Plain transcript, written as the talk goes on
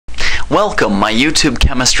Welcome, my YouTube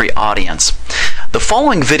chemistry audience. The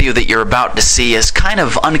following video that you're about to see is kind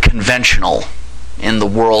of unconventional in the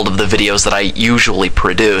world of the videos that I usually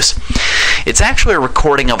produce. It's actually a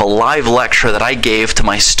recording of a live lecture that I gave to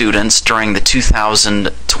my students during the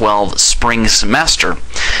 2012 spring semester,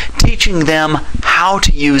 teaching them how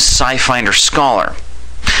to use SciFinder Scholar.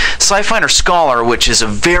 SciFinder Scholar, which is a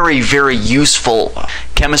very, very useful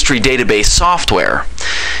chemistry database software,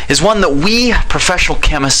 is one that we professional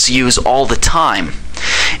chemists use all the time.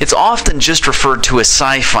 It's often just referred to as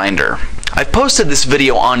SciFinder. I've posted this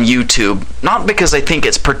video on YouTube, not because I think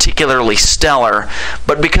it's particularly stellar,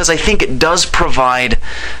 but because I think it does provide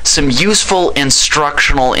some useful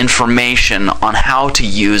instructional information on how to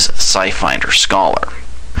use SciFinder Scholar.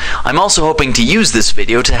 I'm also hoping to use this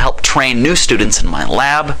video to help train new students in my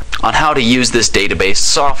lab on how to use this database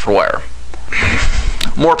software.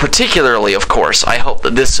 More particularly, of course, I hope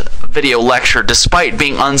that this video lecture, despite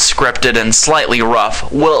being unscripted and slightly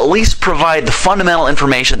rough, will at least provide the fundamental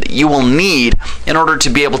information that you will need in order to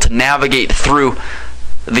be able to navigate through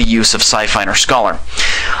the use of SciFinder Scholar.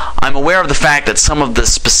 I'm aware of the fact that some of the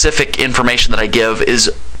specific information that I give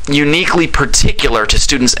is uniquely particular to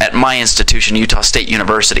students at my institution, Utah State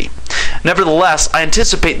University. Nevertheless, I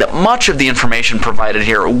anticipate that much of the information provided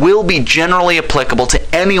here will be generally applicable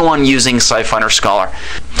to anyone using SciFinder Scholar.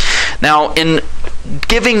 Now, in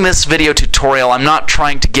giving this video tutorial, I'm not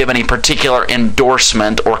trying to give any particular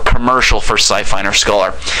endorsement or commercial for SciFinder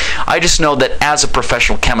Scholar. I just know that as a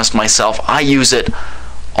professional chemist myself, I use it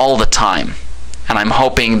all the time. And I'm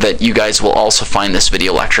hoping that you guys will also find this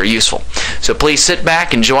video lecture useful. So please sit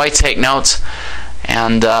back, enjoy, take notes,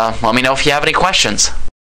 and let me know if you have any questions.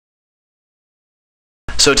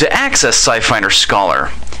 So to access SciFinder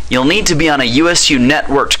Scholar, you'll need to be on a USU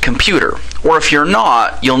networked computer, or if you're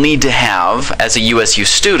not, you'll need to have, as a USU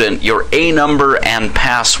student, your A number and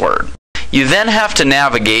password. You then have to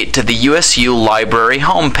navigate to the USU library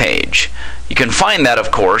homepage. You can find that,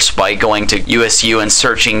 of course, by going to USU and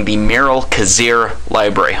searching the Merrill Kazir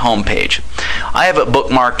Library homepage. I have it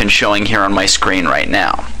bookmarked and showing here on my screen right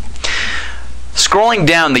now. Scrolling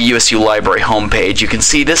down the USU Library homepage, you can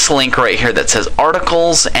see this link right here that says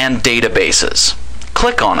Articles and Databases.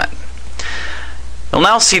 Click on it. You'll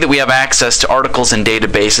now see that we have access to articles and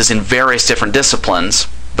databases in various different disciplines.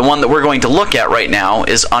 The one that we're going to look at right now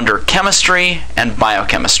is under Chemistry and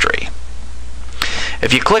Biochemistry.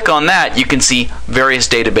 If you click on that, you can see various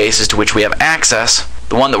databases to which we have access.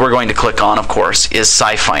 The one that we're going to click on, of course, is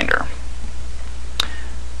SciFinder.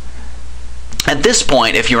 At this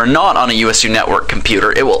point, if you are not on a USU network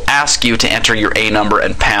computer, it will ask you to enter your A number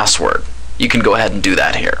and password. You can go ahead and do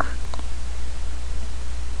that here.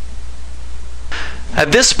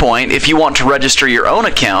 At this point, if you want to register your own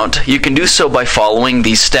account, you can do so by following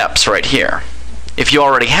these steps right here. If you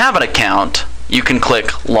already have an account, you can click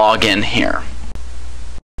Login here.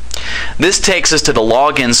 This takes us to the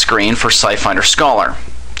login screen for SciFinder Scholar.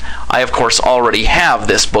 I, of course, already have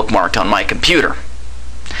this bookmarked on my computer.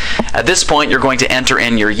 At this point, you're going to enter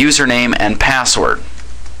in your username and password.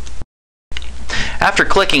 After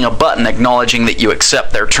clicking a button acknowledging that you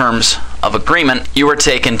accept their terms of agreement, you are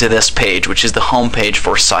taken to this page, which is the home page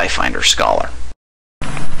for SciFinder Scholar.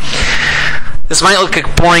 This might look like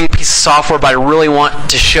a boring piece of software, but I really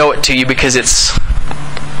want to show it to you because it's,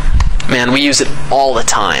 man, we use it all the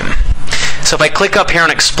time. So if I click up here on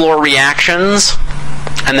Explore Reactions,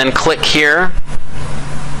 and then click here,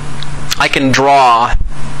 I can draw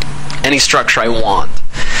any structure I want.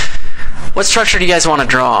 What structure do you guys want to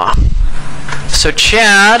draw? So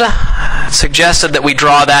Chad suggested that we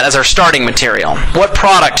draw that as our starting material. What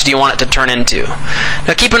product do you want it to turn into?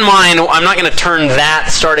 Now keep in mind, I'm not going to turn that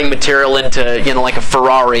starting material into, you know, like a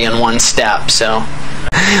Ferrari in one step. So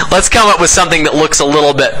let's come up with something that looks a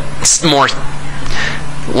little bit more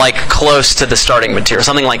like close to the starting material,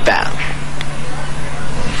 something like that.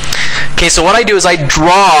 Okay, so what I do is I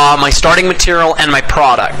draw my starting material and my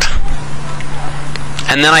product.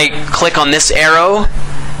 And then I click on this arrow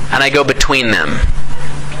and I go between them.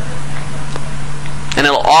 And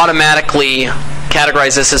it'll automatically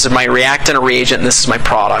categorize this as my reactant or reagent, and this is my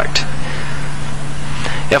product.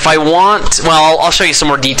 If I want, well, I'll show you some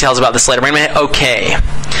more details about this later, but I'm going to hit OK.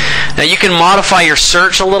 Now you can modify your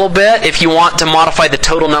search a little bit if you want to modify the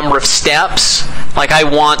total number of steps. Like I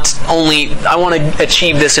want to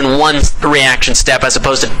achieve this in one reaction step as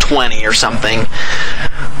opposed to 20 or something.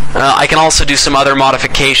 I can also do some other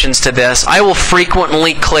modifications to this. I will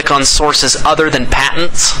frequently click on sources other than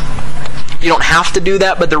patents You don't have to do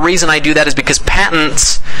that, but the reason I do that is because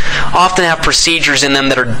patents often have procedures in them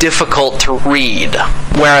that are difficult to read,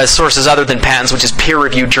 whereas sources other than patents, which is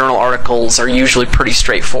peer-reviewed journal articles, are usually pretty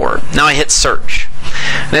straightforward. Now I hit search.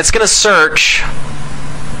 And it's going to search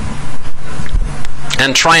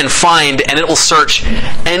and try and find, and it will search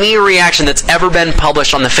any reaction that's ever been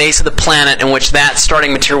published on the face of the planet in which that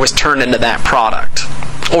starting material was turned into that product,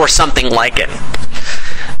 or something like it.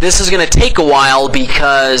 This is going to take a while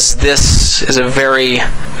because this is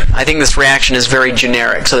I think this reaction is very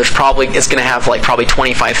generic, so it's going to have like probably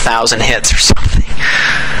 25,000 hits or something.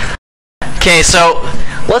 Okay, so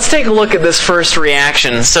let's take a look at this first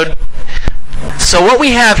reaction. So what we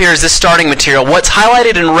have here is this starting material. What's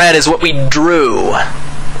highlighted in red is what we drew.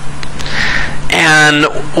 And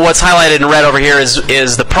what's highlighted in red over here is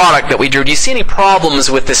the product that we drew. Do you see any problems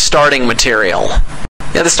with this starting material?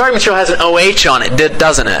 Yeah, the starting material has an OH on it,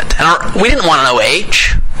 doesn't it? And we didn't want an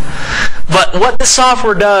OH. But what the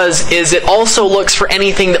software does is it also looks for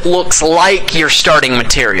anything that looks like your starting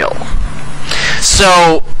material.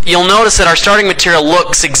 So you'll notice that our starting material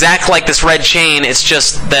looks exactly like this red chain, it's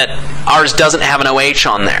just that ours doesn't have an OH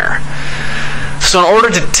on there. So in order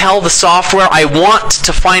to tell the software I want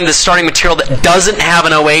to find the starting material that doesn't have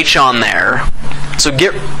an OH on there, so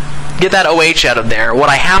get that OH out of there, what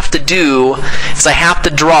I have to do is I have to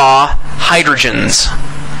draw hydrogens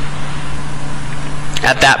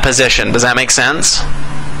at that position. Does that make sense?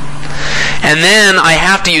 And then I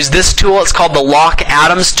have to use this tool, it's called the lock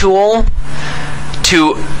atoms tool,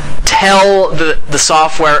 to tell the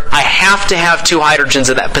software I have to have 2 hydrogens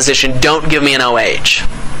at that position, don't give me an OH.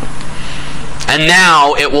 And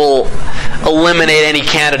now it will eliminate any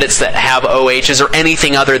candidates that have OHs or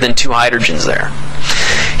anything other than 2 hydrogens there.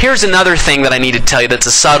 Here's another thing that I need to tell you that's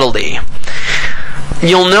a subtlety.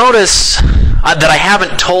 You'll notice that I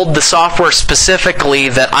haven't told the software specifically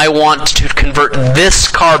that I want to convert this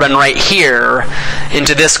carbon right here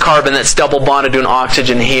into this carbon that's double bonded to an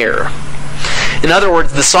oxygen here. In other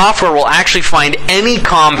words, the software will actually find any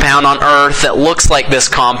compound on Earth that looks like this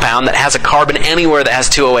compound, that has a carbon anywhere that has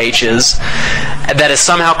 2 OHs, that is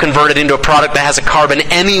somehow converted into a product that has a carbon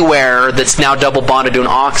anywhere that's now double bonded to an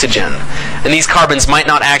oxygen. And these carbons might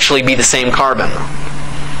not actually be the same carbon.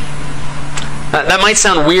 That might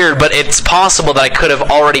sound weird, but it's possible that I could have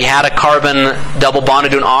already had a carbon double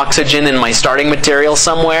bonded to an oxygen in my starting material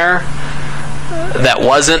somewhere that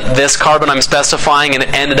wasn't this carbon I'm specifying, and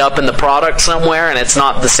it ended up in the product somewhere, and it's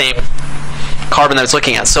not the same carbon that I was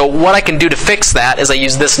looking at. So what I can do to fix that is I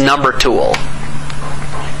use this number tool.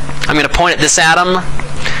 I'm going to point at this atom,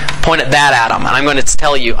 point at that atom, and I'm going to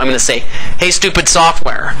tell you, I'm going to say, hey stupid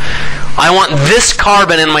software, I want this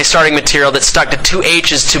carbon in my starting material that's stuck to 2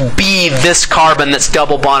 H's to be this carbon that's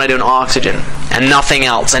double bonded to an oxygen, and nothing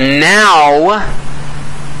else. And now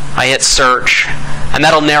I hit search, and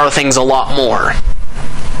that'll narrow things a lot more.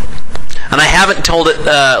 And I haven't told it,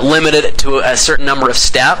 limited it to a certain number of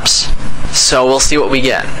steps, so we'll see what we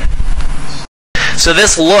get. So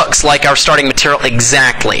this looks like our starting material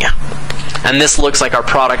exactly, and this looks like our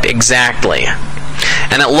product exactly.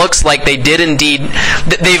 And it looks like they did indeed,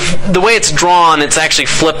 the way it's drawn, it's actually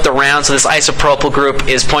flipped around, so this isopropyl group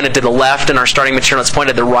is pointed to the left in our starting material, it's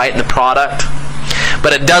pointed to the right in the product.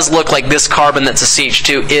 But it does look like this carbon that's a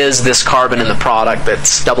CH2 is this carbon in the product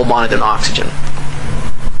that's double bonded to an oxygen.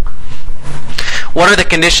 What are the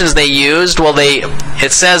conditions they used? Well,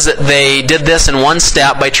 it says that they did this in one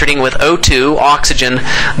step by treating with O2, oxygen,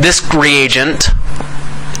 this reagent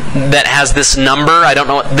that has this number. I don't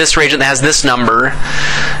know what this reagent that has this number.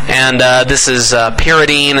 And this is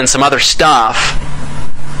pyridine and some other stuff.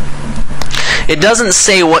 It doesn't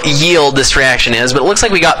say what yield this reaction is, but it looks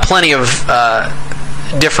like we got plenty of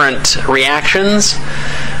different reactions.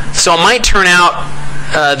 So it might turn out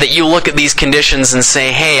that you look at these conditions and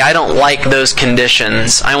say, hey, I don't like those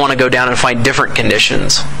conditions. I want to go down and find different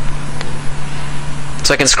conditions.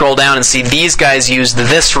 So I can scroll down and see these guys used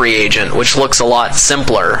this reagent, which looks a lot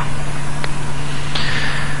simpler.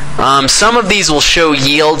 Some of these will show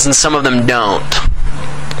yields and some of them don't.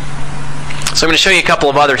 So I'm going to show you a couple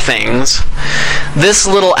of other things. This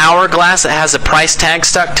little hourglass that has a price tag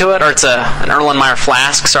stuck to it, or it's an Erlenmeyer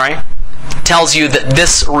flask, sorry, tells you that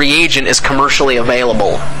this reagent is commercially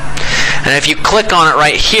available. And if you click on it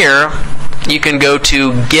right here, you can go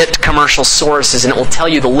to Get Commercial Sources, and it will tell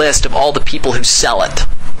you the list of all the people who sell it.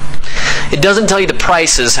 It doesn't tell you the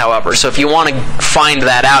prices, however, so if you want to find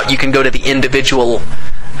that out, you can go to the individual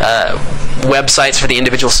websites for the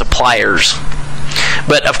individual suppliers.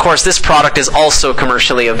 But of course, this product is also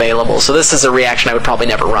commercially available, so this is a reaction I would probably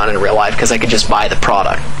never run in real life because I could just buy the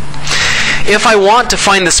product. If I want to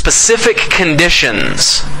find the specific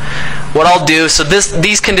conditions what I'll do, so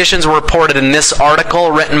these conditions were reported in this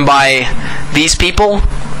article written by these people.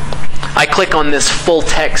 I click on this full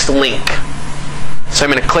text link. So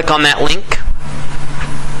I'm going to click on that link.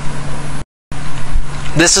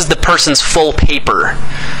 This is the person's full paper.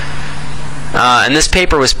 And this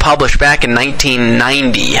paper was published back in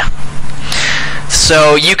 1990.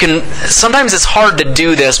 So you can, sometimes it's hard to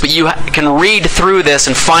do this, but you can read through this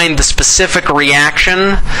and find the specific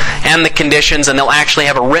reaction and the conditions, and they'll actually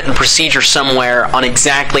have a written procedure somewhere on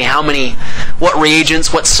exactly how many, what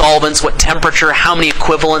reagents, what solvents, what temperature, how many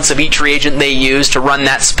equivalents of each reagent they use to run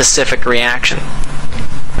that specific reaction.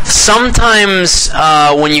 Sometimes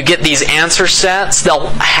when you get these answer sets, they'll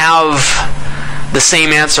have the same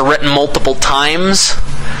answer written multiple times.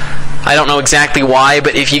 I don't know exactly why,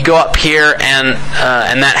 but if you go up here and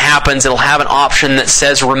that happens, it'll have an option that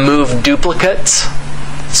says remove duplicates.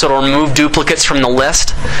 So it'll remove duplicates from the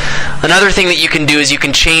list. Another thing that you can do is you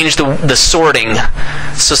can change the sorting.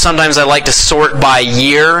 So sometimes I like to sort by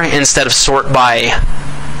year instead of sort by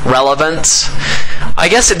relevance. I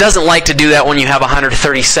guess it doesn't like to do that when you have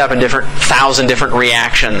 137,000 different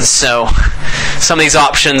reactions. So some of these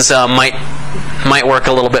options might work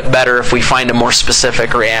a little bit better if we find a more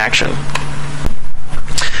specific reaction.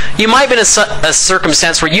 You might be in a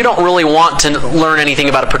circumstance where you don't really want to learn anything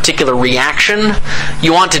about a particular reaction.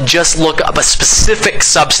 You want to just look up a specific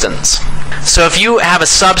substance. So if you have a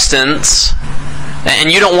substance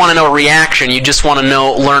and you don't want to know a reaction, you just want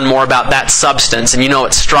to learn more about that substance, and you know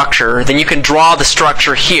its structure, then you can draw the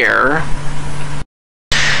structure here.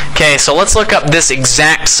 Okay, so let's look up this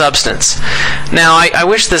exact substance. Now, I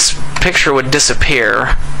wish this picture would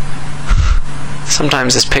disappear.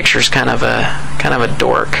 Sometimes this picture's kind of a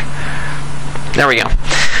dork. There we go.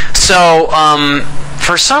 So,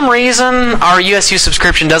 for some reason, our USU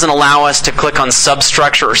subscription doesn't allow us to click on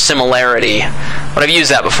substructure or similarity, but I've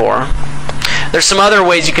used that before. There's some other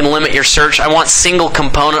ways you can limit your search. I want single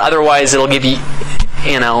component, otherwise it'll give you,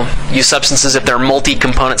 use substances if they're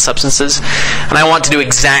multi-component substances. And I want to do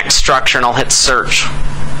exact structure, and I'll hit search.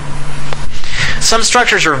 Some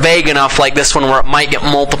structures are vague enough, like this one, where it might get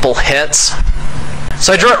multiple hits.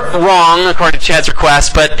 So I drew it wrong according to Chad's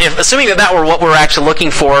request, but assuming that were what we're actually looking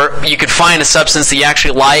for, you could find a substance that you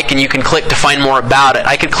actually like, and you can click to find more about it.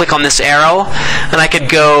 I could click on this arrow, and I could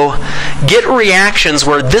go get reactions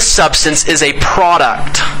where this substance is a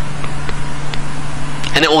product.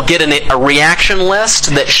 And it will get a reaction list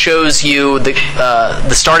that shows you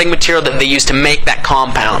the starting material that they use to make that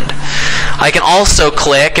compound. I can also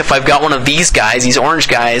click, if I've got one of these guys, these orange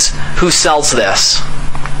guys, who sells this.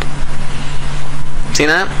 See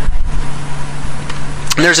that?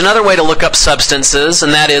 And there's another way to look up substances,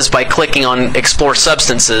 and that is by clicking on Explore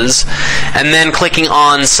Substances, and then clicking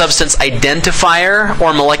on Substance Identifier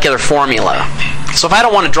or Molecular Formula. So if I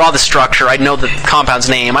don't want to draw the structure, I know the compound's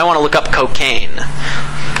name, I want to look up cocaine.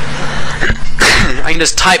 I can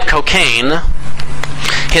just type cocaine,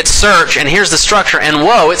 hit search, and here's the structure, and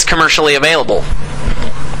whoa, it's commercially available.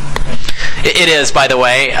 It is, by the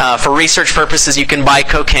way. For research purposes, you can buy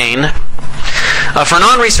cocaine. For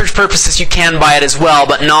non-research purposes, you can buy it as well,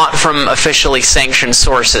 but not from officially sanctioned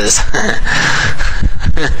sources.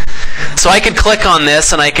 So I could click on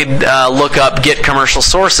this, and I could look up Get Commercial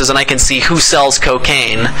Sources, and I can see who sells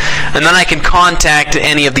cocaine. And then I can contact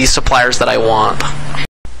any of these suppliers that I want.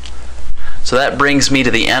 So that brings me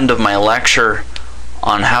to the end of my lecture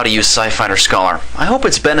on how to use SciFinder Scholar. I hope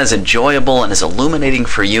it's been as enjoyable and as illuminating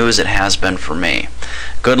for you as it has been for me.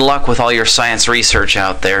 Good luck with all your science research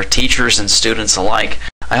out there, teachers and students alike.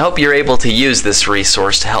 I hope you're able to use this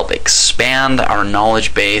resource to help expand our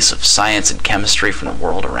knowledge base of science and chemistry from the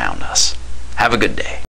world around us. Have a good day.